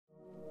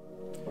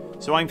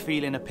So I'm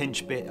feeling a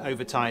pinch bit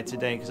overtired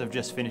today because I've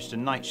just finished a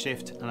night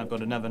shift and I've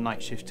got another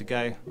night shift to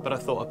go. But I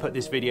thought I'd put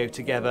this video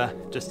together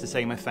just to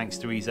say my thanks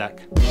to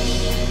Isak.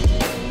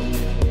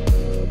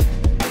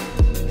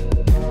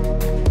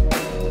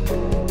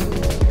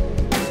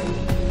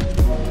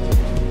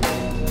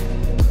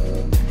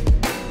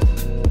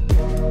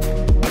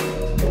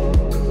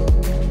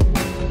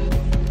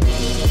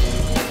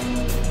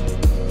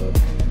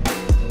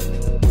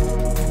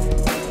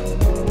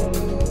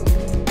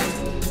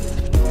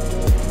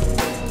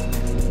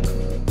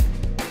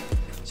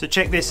 So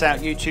check this out,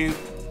 YouTube.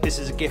 This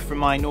is a gift from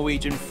my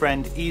Norwegian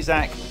friend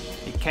Isak.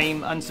 It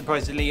came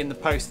unsurprisingly in the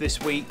post this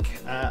week,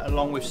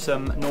 along with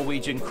some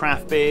Norwegian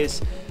craft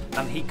beers.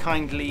 He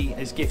kindly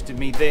has gifted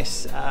me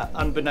this,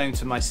 unbeknown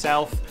to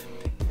myself.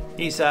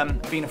 He's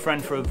been a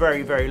friend for a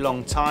very, very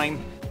long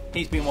time.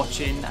 He's been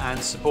watching and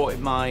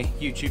supported my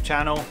YouTube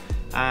channel,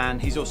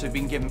 and he's also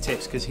been giving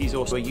tips because he's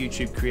also a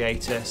YouTube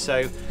creator.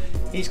 So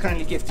he's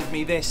kindly gifted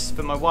me this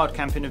for my wild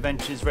camping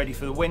adventures ready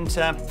for the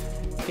winter.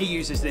 He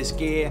uses this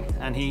gear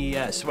and he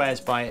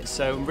swears by it,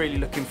 so I'm really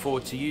looking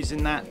forward to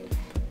using that.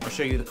 I'll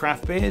show you the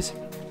craft beers.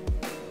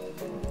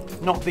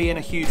 Not being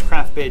a huge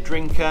craft beer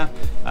drinker,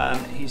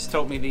 he's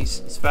told me these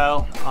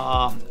Fjell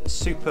are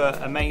super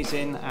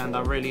amazing and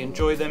I really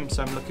enjoy them,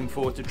 so I'm looking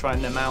forward to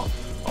trying them out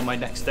on my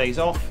next days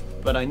off.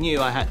 But I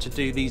knew I had to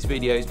do these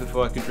videos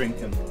before I could drink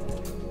them.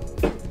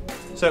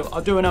 So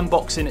I'll do an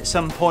unboxing at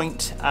some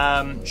point,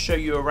 show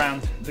you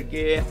around the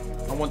gear.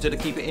 I wanted to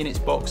keep it in its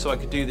box so I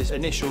could do this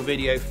initial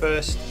video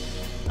first,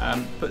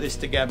 put this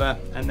together,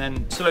 and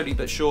then slowly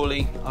but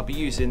surely I'll be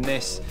using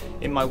this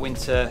in my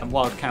winter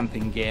wild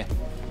camping gear.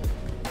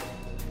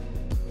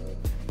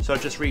 So I'll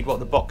just read what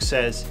the box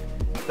says.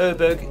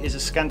 Urberg is a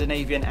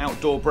Scandinavian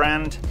outdoor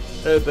brand.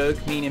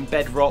 Urberg, meaning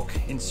bedrock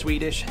in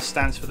Swedish,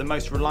 stands for the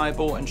most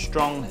reliable and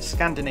strong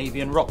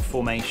Scandinavian rock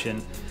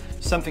formation.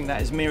 Something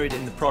that is mirrored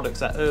in the products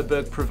that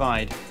Urberg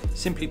provide.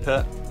 Simply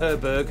put,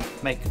 Urberg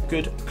make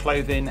good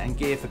clothing and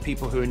gear for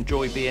people who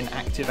enjoy being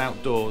active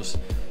outdoors.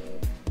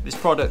 This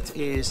product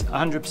is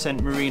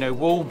 100% merino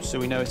wool, so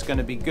we know it's going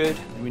to be good,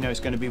 we know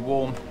it's going to be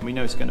warm, and we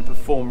know it's going to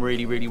perform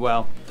really, really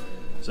well.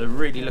 So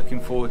really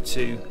looking forward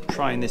to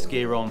trying this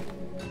gear on.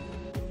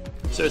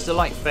 So as the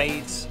light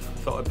fades, I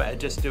thought I'd better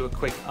just do a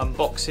quick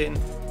unboxing.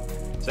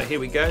 So here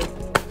we go.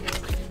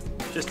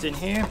 Just in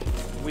here,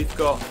 we've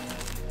got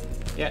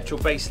the actual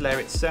base layer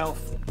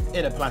itself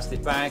in a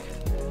plastic bag.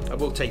 I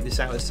will take this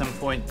out at some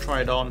point,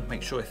 try it on,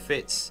 make sure it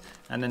fits,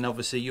 and then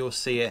obviously you'll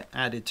see it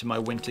added to my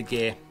winter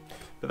gear.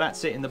 But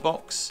that's it in the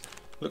box.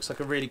 Looks like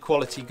a really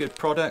quality, good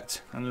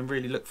product, and I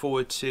really look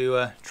forward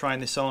to trying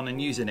this on and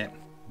using it.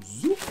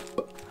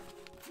 Zoop.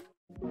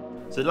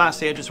 So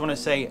lastly, I just want to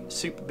say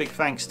super big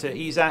thanks to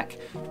Isak.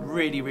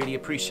 Really, really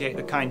appreciate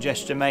the kind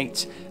gesture,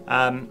 mate,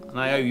 and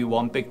I owe you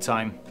one big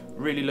time.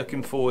 Really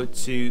looking forward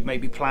to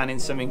maybe planning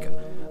something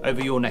over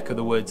your neck of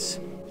the woods.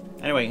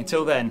 Anyway,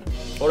 until then,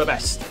 all the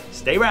best.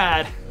 Stay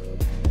rad!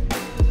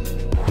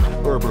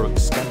 Urberg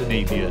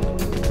Scandinavian,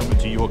 coming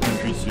to your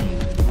country soon.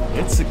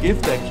 It's a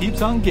gift that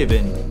keeps on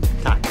giving.